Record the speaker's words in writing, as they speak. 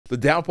The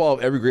downfall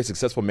of every great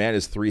successful man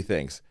is three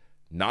things: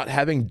 not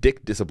having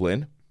dick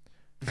discipline,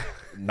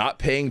 not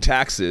paying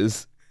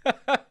taxes,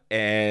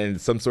 and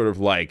some sort of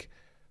like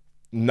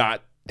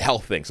not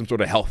health thing, some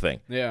sort of health thing.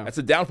 Yeah. That's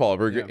the downfall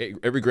of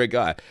every great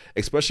guy,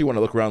 especially when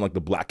I look around like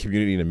the black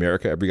community in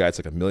America. Every guy's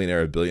like a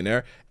millionaire, a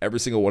billionaire. Every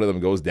single one of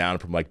them goes down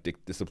from like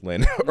dick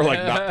discipline or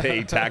like not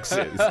paying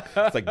taxes.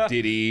 It's like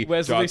Diddy,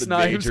 Wesley Jonathan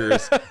Snipes.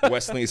 Majors,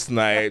 Wesley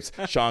Snipes,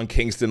 Sean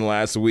Kingston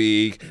last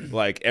week,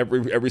 like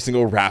every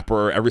single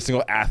rapper, every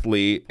single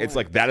athlete. It's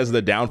like that is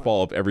the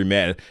downfall of every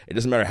man. It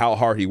doesn't matter how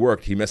hard he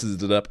worked, he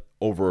messes it up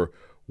over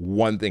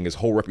one thing. His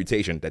whole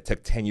reputation that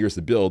took 10 years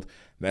to build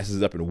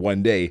messes up in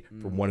one day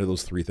from one of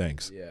those three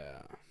things.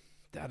 Yeah.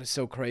 That is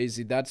so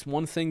crazy. That's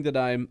one thing that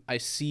I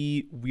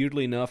see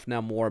weirdly enough now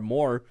more and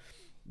more,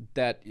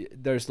 that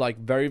there's like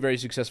very, very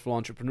successful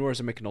entrepreneurs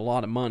are making a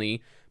lot of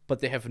money, but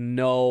they have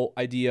no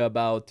idea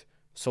about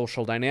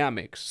social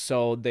dynamics.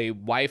 So they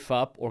wife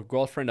up or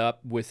girlfriend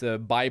up with a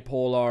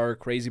bipolar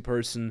crazy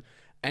person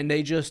and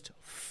they just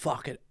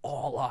fuck it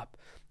all up.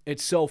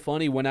 It's so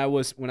funny when I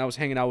was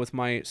hanging out with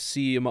my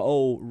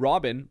CMO,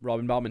 Robin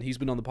Bauman. He's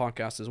been on the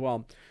podcast as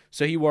well.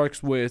 So he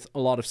works with a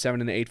lot of 7-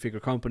 and 8-figure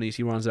companies.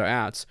 He runs their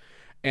ads.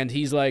 And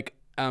he's like,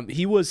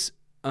 he was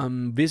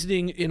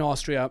visiting in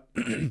Austria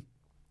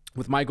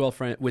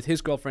with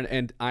his girlfriend,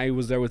 and I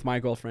was there with my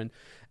girlfriend.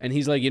 And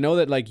he's like, you know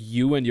that like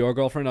you and your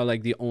girlfriend are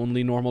like the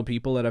only normal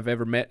people that I've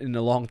ever met in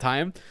a long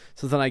time?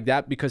 Something like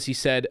that, because he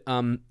said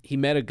he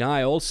met a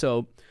guy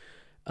also.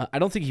 I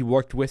don't think he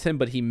worked with him,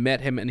 but he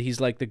met him, and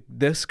he's like,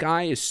 this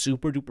guy is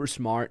super duper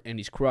smart, and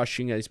he's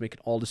crushing it. He's making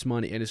all this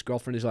money, and his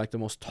girlfriend is like the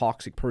most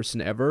toxic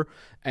person ever,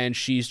 and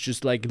she's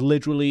just like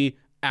literally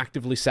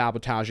actively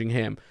sabotaging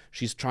him.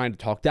 She's trying to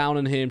talk down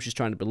on him. She's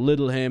trying to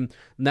belittle him.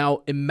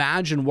 Now,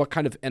 imagine what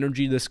kind of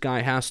energy this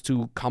guy has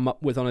to come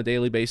up with on a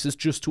daily basis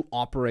just to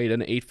operate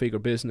an 8-figure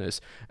business,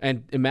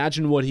 and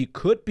imagine what he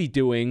could be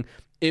doing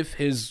if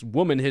his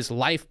woman, his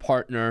life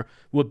partner,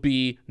 would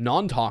be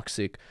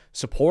non-toxic,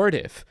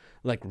 supportive,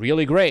 like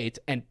really great,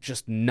 and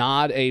just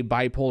not a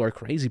bipolar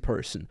crazy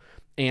person.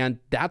 And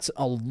that's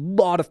a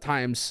lot of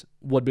times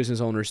what business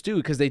owners do,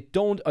 because they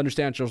don't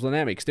understand social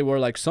dynamics. They were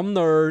like some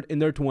nerd in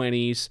their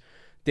 20s.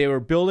 They were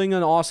building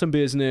an awesome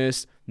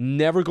business,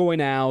 never going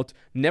out,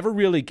 never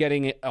really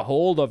getting a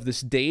hold of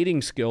this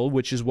dating skill,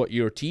 which is what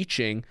you're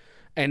teaching.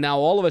 And now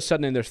all of a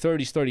sudden in their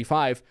 30s,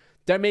 35,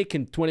 they're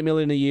making $20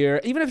 million a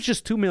year, even if it's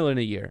just $2 million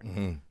a year,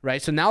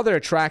 right? So now they're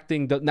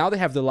attracting, now they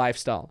have the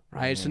lifestyle,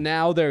 right? So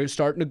now they're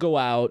starting to go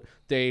out,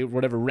 they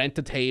rent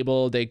a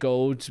table, they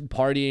go to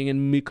partying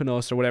in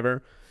Mykonos or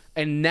whatever,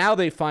 and now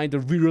they find a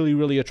really,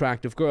 really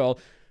attractive girl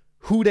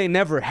who they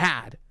never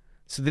had.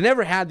 So they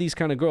never had these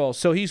kind of girls.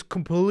 So he's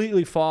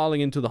completely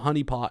falling into the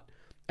honeypot.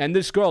 And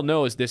this girl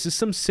knows this is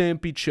some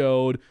simpy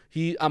chode.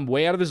 I'm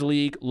way out of his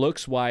league,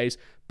 looks wise,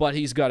 but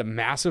he's got a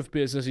massive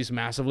business. He's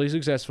massively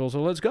successful,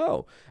 so let's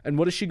go. And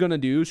what is she going to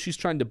do? She's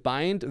trying to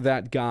bind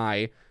that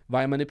guy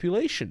via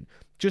manipulation.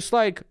 Just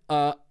like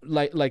a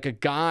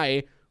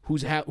guy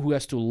who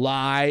has to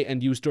lie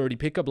and use dirty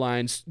pickup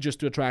lines just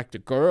to attract a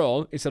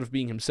girl instead of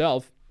being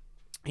himself.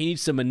 He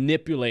needs to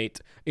manipulate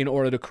in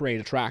order to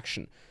create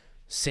attraction.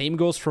 Same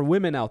goes for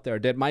women out there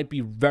that might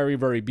be very,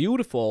 very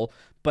beautiful,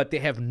 but they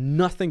have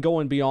nothing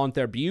going beyond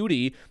their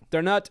beauty.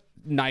 They're not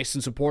nice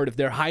and supportive.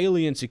 They're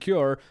highly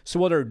insecure. So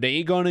what are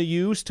they going to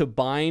use to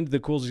bind the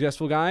cool,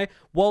 successful guy?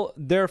 Well,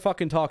 their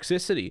fucking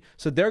toxicity.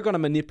 So they're going to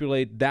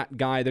manipulate that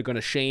guy. They're going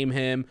to shame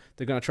him.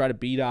 They're going to try to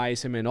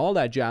beat-ice him and all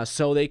that jazz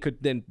so they could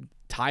then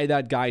tie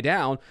that guy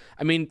down.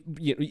 I mean,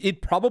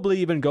 it probably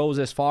even goes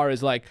as far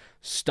as like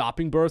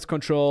stopping birth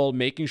control,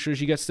 making sure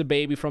she gets the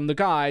baby from the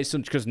guy,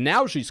 because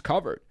now she's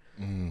covered.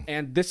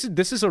 And this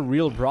is a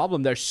real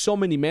problem. There's so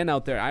many men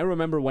out there. I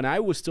remember when I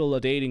was still a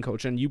dating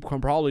coach, and you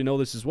can probably know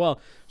this as well,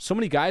 so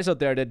many guys out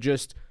there that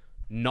just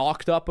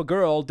knocked up a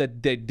girl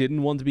that they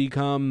didn't want to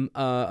become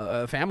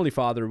a family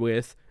father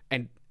with,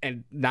 and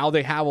now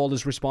they have all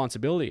this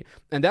responsibility.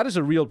 And that is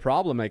a real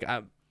problem. Like,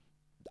 I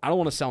don't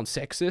want to sound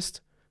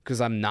sexist,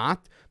 because I'm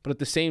not, but at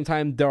the same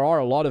time, there are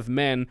a lot of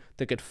men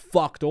that get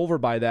fucked over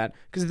by that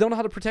because they don't know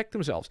how to protect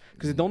themselves,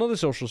 because they don't know the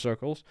social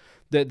circles,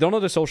 they don't know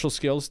the social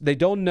skills, they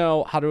don't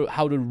know how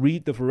to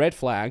read the red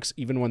flags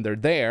even when they're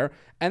there,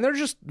 and they're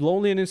just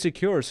lonely and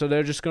insecure, so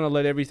they're just going to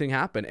let everything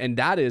happen. And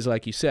that is,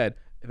 like you said,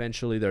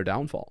 eventually their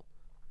downfall.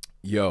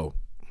 Yo,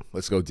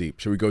 let's go deep.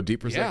 Should we go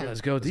deep for a second? Yeah,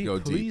 let's go deep.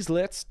 Please,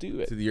 let's do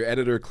it. To your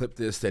editor, clip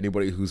this. To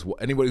anybody who's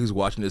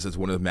watching this as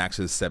one of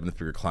Max's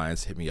 7-figure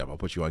clients, hit me up. I'll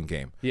put you on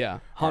game. Yeah,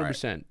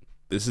 100%. Right.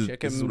 This is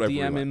Check him, what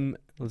DM him.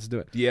 Let's do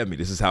it. DM me.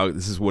 This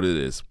is what it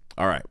is.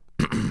 All right.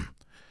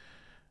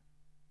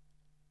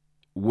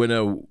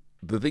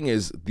 The thing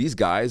is, these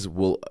guys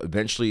will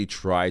eventually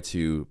try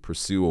to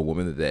pursue a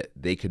woman that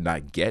they could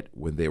not get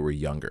when they were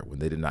younger, when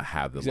they did not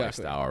have the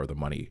lifestyle or the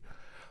money.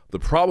 The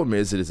problem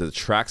is, it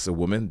attracts a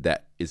woman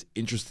that is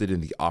interested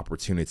in the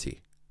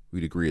opportunity.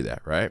 We'd agree with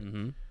that, right?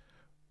 Mm-hmm.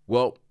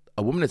 Well,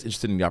 a woman that's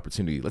interested in the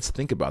opportunity, let's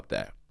think about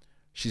that.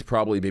 She's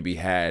probably maybe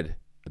had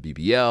a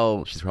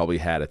BBL. She's probably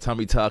had a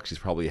tummy tuck. She's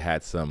probably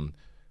had some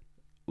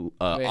Wait,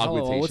 hold on.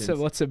 augmentations.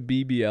 What's a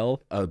BBL?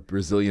 A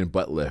Brazilian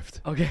butt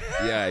lift. Okay.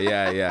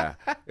 Yeah.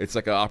 It's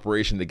like an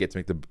operation to get to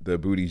make the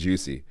booty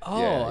juicy.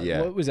 Oh,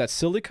 yeah. What was that?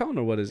 Silicone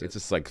or what is it? It's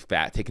just like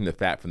fat, taking the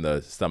fat from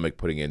the stomach,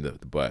 putting it in the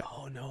butt.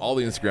 Oh no. All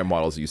the Instagram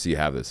models that you see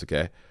have this.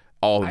 Okay.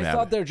 All of them I have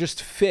thought it. they're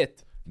just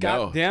fit.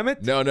 God damn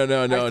it. No. I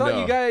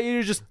thought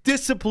you're just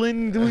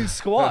disciplined doing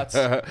squats.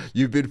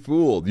 You've been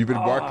fooled. You've been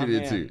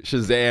marketed to,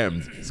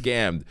 Shazammed,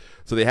 scammed.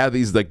 So they have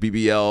these like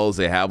BBLs.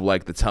 They have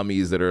like the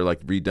tummies that are like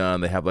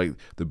redone. They have like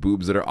the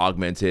boobs that are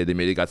augmented. They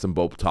maybe got some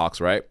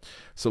Botox, right?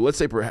 So let's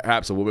say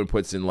perhaps a woman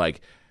puts in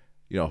like,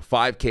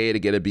 $5K to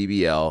get a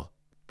BBL.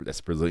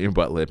 That's Brazilian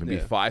butt lift.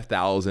 Maybe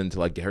 $5,000 to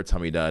like get her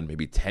tummy done.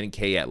 Maybe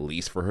 $10K at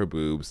least for her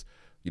boobs.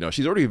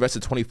 She's already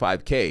invested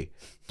 $25K,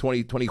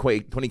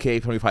 20K,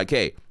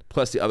 25K.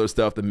 Plus the other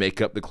stuff, the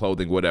makeup, the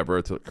clothing,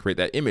 whatever, to create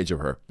that image of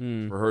her,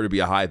 for her to be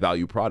a high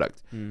value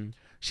product.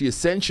 She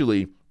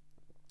essentially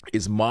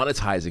is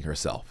monetizing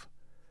herself.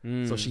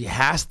 So she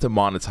has to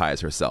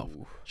monetize herself.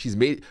 She's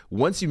made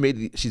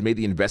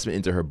the investment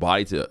into her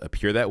body to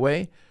appear that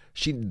way.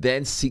 She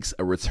then seeks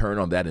a return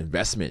on that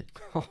investment.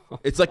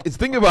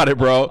 Think about it,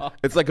 bro.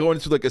 It's like going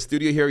to like a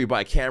studio here. You buy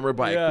a camera,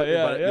 buy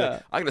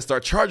equipment. I got to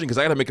start charging because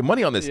I got to make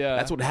money on this.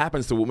 That's what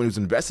happens to a woman who's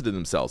invested in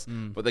themselves.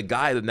 But the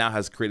guy that now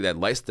has created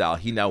that lifestyle,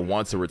 he now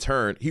wants a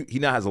return. He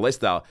now has a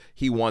lifestyle.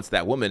 He wants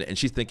that woman, and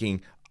she's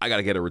thinking, I got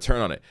to get a return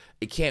on it.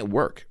 It can't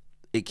work.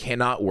 It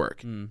cannot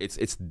work.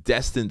 It's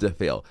destined to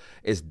fail.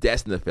 It's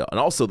destined to fail. And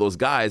also those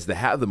guys that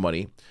have the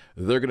money,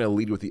 they're going to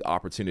lead with the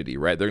opportunity,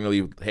 right? They're going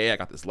to lead, hey, I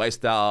got this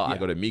lifestyle. I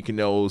go to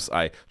Mykonos.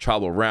 I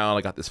travel around.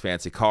 I got this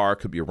fancy car.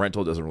 Could be a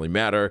rental. Doesn't really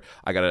matter.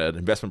 I got an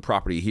investment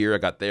property here. I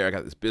got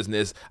this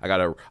business. I got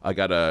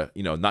a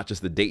not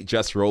just the date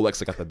just Rolex.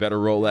 I got the better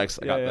Rolex.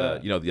 I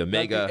got the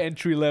Omega. Not the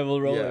entry level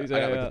Rolex. I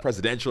got like the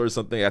presidential or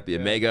something. I got the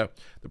Omega.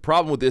 The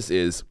problem with this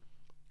is,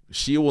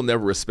 she will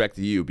never respect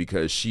you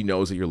because she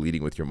knows that you're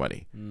leading with your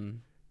money.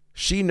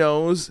 She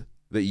knows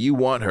that you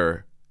want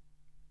her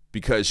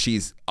because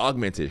she's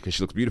augmented, because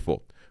she looks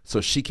beautiful.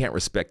 So she can't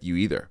respect you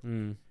either.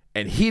 And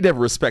he never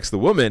respects the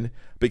woman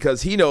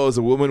because he knows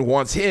the woman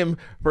wants him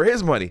for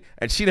his money.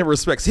 And she never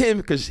respects him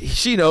because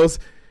she knows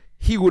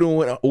he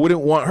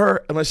wouldn't want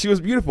her unless she was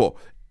beautiful.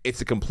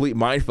 It's a complete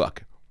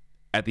mindfuck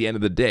at the end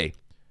of the day.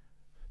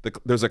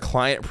 There's a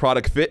client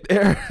product fit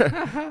there,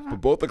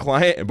 but both the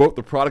client and both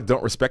the product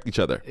don't respect each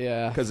other.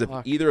 Yeah. Because if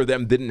either of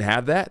them didn't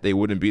have that, they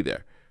wouldn't be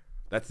there.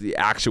 That's the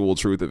actual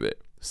truth of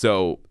it.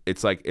 So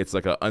it's like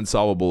an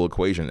unsolvable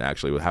equation.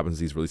 Actually, what happens to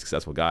these really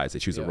successful guys? They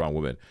choose the wrong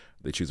woman,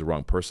 they choose the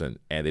wrong person,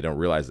 and they don't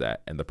realize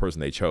that. And the person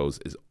they chose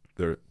is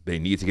they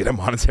need to get a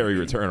monetary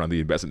return on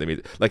the investment they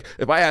made. Like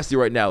if I asked you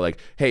right now,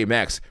 like, hey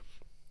Max,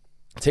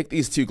 take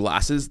these 2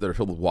 glasses that are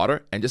filled with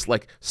water and just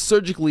like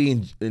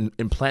surgically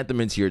implant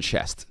them into your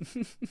chest.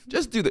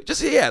 Just do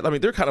that. I mean,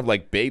 they're kind of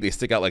like big. They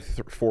stick out like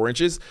 4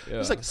 inches.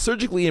 Just like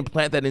surgically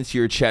implant that into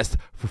your chest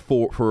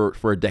for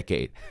a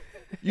decade.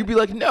 You'd be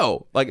like,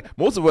 no. Like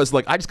most of us,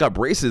 like I just got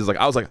braces. Like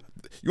I was like,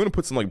 you want to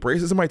put some like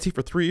braces in my teeth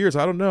for 3 years?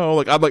 I don't know.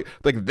 Like I'm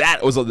like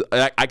that was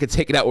I could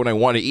take it out when I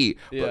want to eat.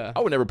 But I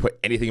would never put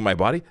anything in my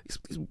body.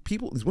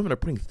 These women are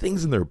putting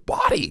things in their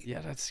body.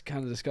 Yeah, that's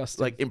kind of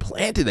disgusting. Like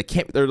implanted.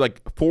 They're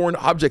like foreign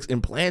objects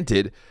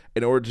implanted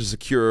in order to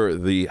secure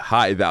the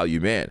high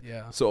value man.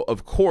 Yeah. So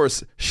of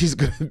course she's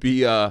gonna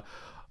be a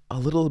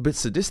little bit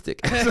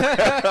sadistic.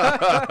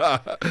 I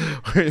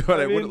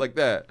wouldn't like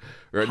that.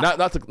 Or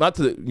not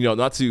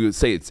to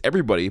say it's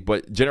everybody,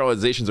 but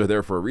generalizations are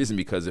there for a reason,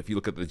 because if you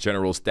look at the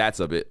general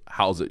stats of it,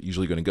 how's it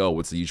usually going to go?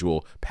 What's the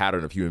usual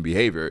pattern of human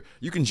behavior?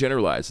 You can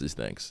generalize these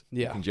things.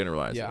 Yeah. You can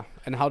generalize it.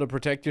 And how to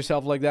protect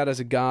yourself like that as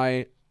a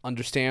guy,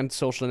 understand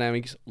social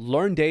dynamics,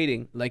 learn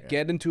dating,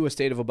 get into a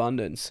state of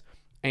abundance.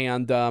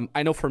 And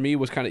I know for me it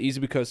was kind of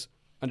easy because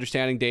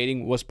understanding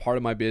dating was part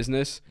of my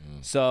business.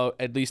 So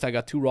at least I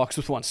got 2 rocks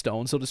with 1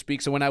 stone, so to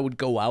speak. So when I would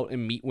go out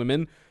and meet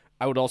women,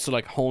 I would also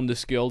hone the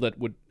skill that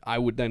I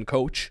would then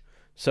coach.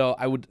 So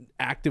I would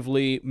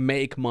actively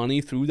make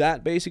money through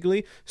that,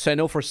 basically. So I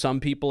know for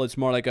some people it's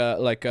more like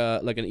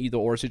an either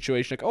or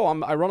situation. Like, oh,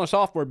 I run a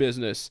software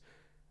business,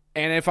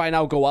 and if I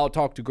now go out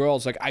talk to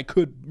girls, I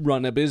could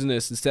run a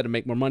business instead of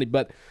make more money.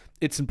 But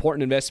it's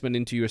important investment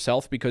into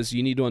yourself, because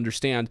you need to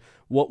understand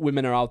what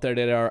women are out there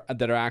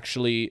that are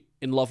actually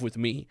in love with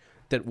me,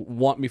 that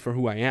want me for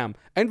who I am,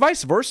 and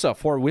vice versa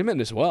for women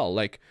as well.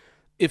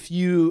 If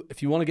you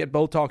want to get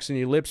Botox in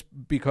your lips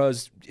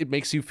because it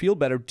makes you feel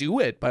better,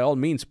 do it by all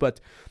means. But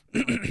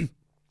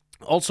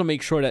also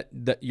make sure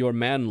that your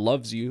man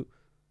loves you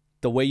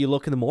the way you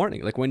look in the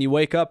morning. Like when you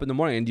wake up in the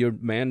morning and your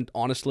man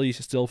honestly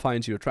still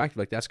finds you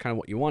attractive, that's kind of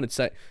what you want.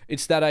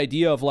 It's that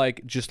idea of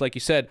just like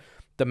you said,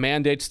 the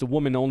man dates the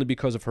woman only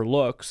because of her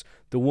looks.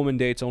 The woman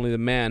dates only the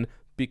man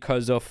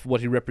because of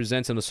what he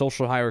represents in the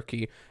social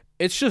hierarchy.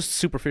 It's just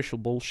superficial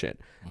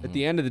bullshit. At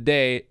the end of the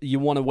day, you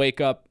want to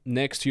wake up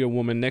next to your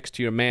woman, next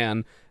to your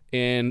man,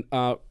 in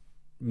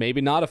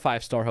maybe not a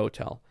 5-star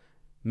hotel,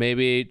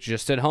 maybe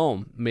just at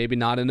home, maybe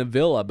not in a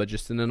villa, but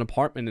just in an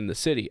apartment in the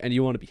city, and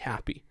you want to be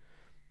happy.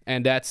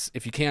 And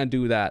if you can't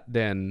do that,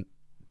 then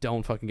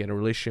don't fucking get a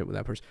relationship with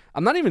that person.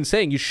 I'm not even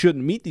saying you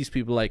shouldn't meet these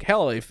people. Like,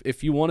 hell,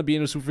 if you want to be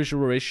in a superficial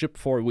relationship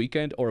for a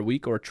weekend or a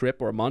week or a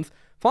trip or a month,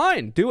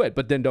 fine, do it,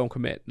 but then don't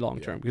commit long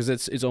term, because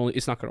it's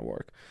not going to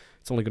work.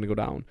 It's only going to go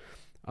down.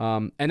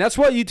 And that's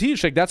why you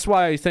teach. Like, that's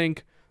why I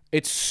think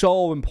it's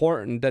so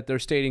important that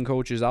there's dating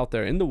coaches out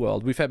there in the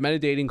world. We've had many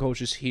dating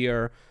coaches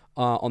here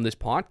on this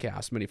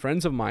podcast, many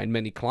friends of mine,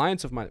 many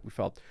clients of mine that we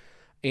felt.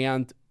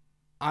 And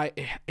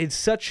it's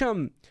such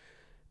a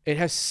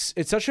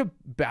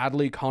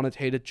badly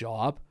connotated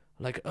job.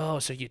 Like, oh,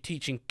 so you're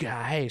teaching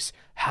guys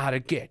how to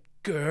get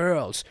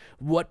girls.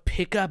 What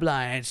pickup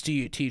lines do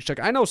you teach? Like,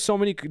 I know so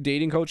many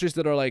dating coaches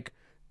that are like,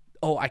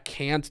 oh, I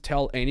can't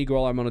tell any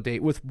girl I'm on a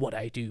date with what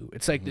I do.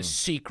 It's like the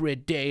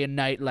secret day and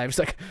night life. It's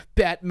like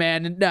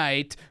Batman at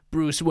night,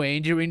 Bruce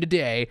Wayne during the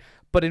day.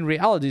 But in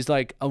reality, it's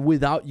like,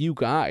 without you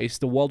guys,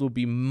 the world would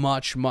be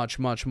much, much,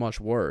 much, much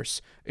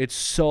worse. It's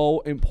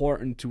so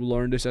important to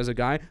learn this as a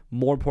guy,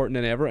 more important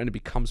than ever, and it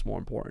becomes more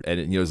important.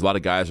 And, you know, there's a lot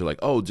of guys who are like,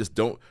 oh, just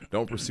don't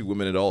pursue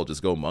women at all.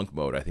 Just go monk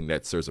mode. I think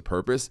that serves a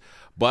purpose.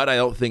 But I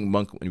don't think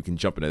monk, you can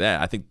jump into that.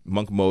 I think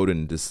monk mode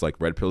and this like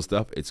red pill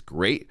stuff, it's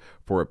great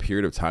for a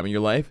period of time in your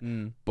life.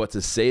 But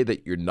to say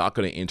that you're not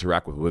going to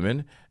interact with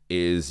women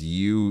is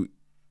you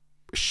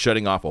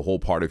shutting off a whole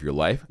part of your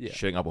life,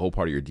 shutting off a whole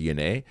part of your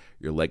DNA,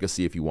 your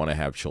legacy if you want to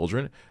have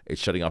children. It's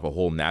shutting off a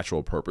whole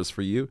natural purpose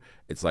for you.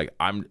 It's like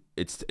I'm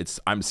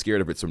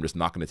scared of it, so I'm just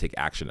not going to take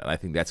action. And I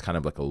think that's kind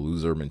of like a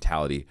loser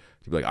mentality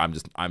to be like,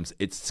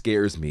 it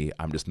scares me,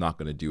 I'm just not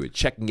going to do it.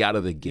 Checking out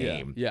of the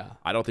game. Yeah.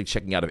 I don't think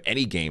checking out of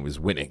any game is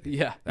winning.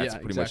 That's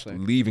pretty exactly.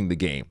 much leaving the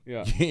game.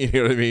 Yeah. You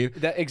know what I mean?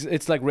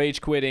 It's like rage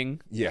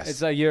quitting. Yes.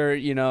 It's like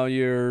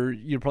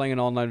you're playing an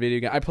online video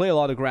game. I play a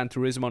lot of Gran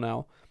Turismo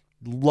now.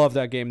 Love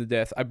that game to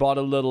death. I bought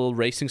a little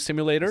racing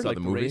simulator. Saw the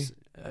movie?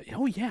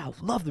 Oh yeah, I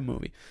love the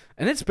movie.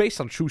 And it's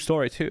based on true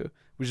story too,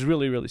 which is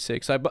really, really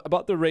sick. So I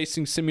bought the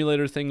racing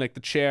simulator thing, like the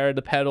chair,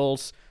 the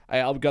pedals.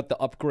 I got the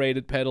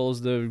upgraded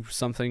pedals, the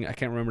something, I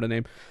can't remember the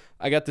name.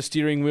 I got the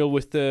steering wheel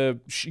with the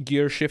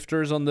gear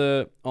shifters on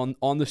the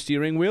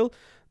steering wheel.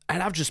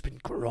 And I've just been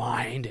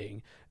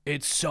grinding.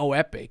 It's so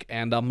epic.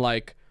 And I'm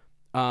like,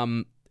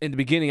 in the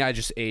beginning, I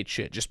just ate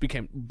shit. Just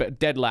became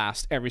dead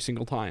last every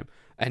single time.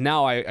 And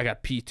now I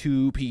got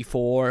P2,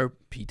 P4,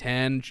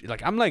 P10.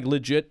 Like, I'm like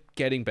legit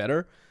getting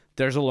better.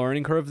 There's a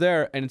learning curve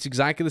there, and it's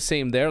exactly the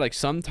same there. Like,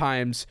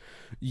 sometimes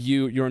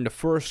you're in the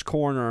first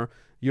corner,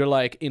 you're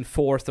like in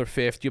fourth or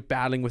fifth, you're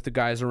battling with the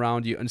guys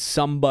around you, and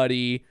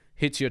somebody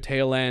hits your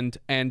tail end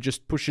and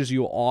just pushes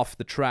you off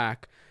the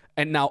track.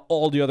 And now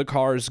all the other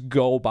cars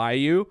go by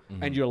you,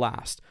 and you're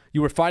last.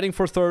 You were fighting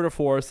for third or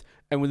fourth,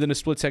 and within a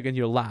split second,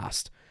 you're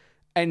last.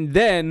 And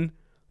then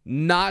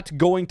not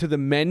going to the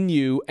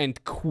menu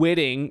and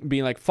quitting,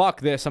 being like, fuck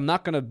this, I'm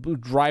not going to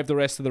drive the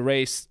rest of the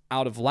race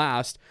out of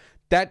last.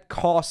 That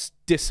costs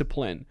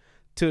discipline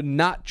to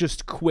not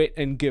just quit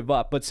and give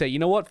up, but say, you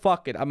know what,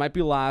 fuck it. I might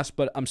be last,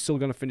 but I'm still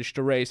going to finish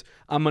the race.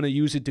 I'm going to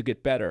use it to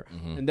get better.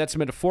 And that's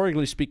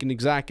metaphorically speaking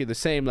exactly the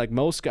same. Like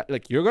most guys,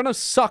 like you're going to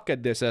suck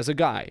at this as a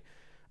guy.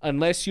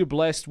 Unless you're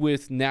blessed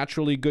with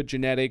naturally good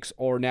genetics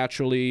or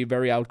naturally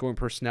very outgoing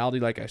personality,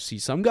 like I see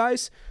some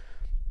guys.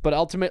 But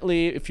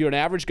ultimately, if you're an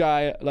average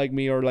guy like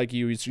me or like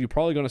you, you're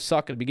probably going to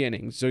suck at the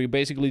beginning. So you're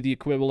basically the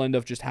equivalent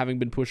of just having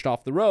been pushed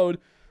off the road,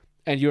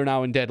 and you're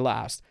now in dead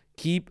last.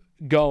 Keep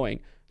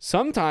going.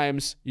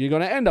 Sometimes you're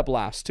going to end up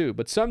last too,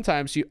 but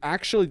sometimes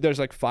there's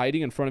like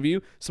fighting in front of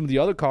you. Some of the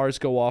other cars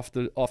go off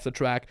the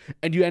track,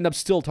 and you end up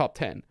still top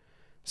 10.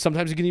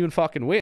 Sometimes you can even fucking win.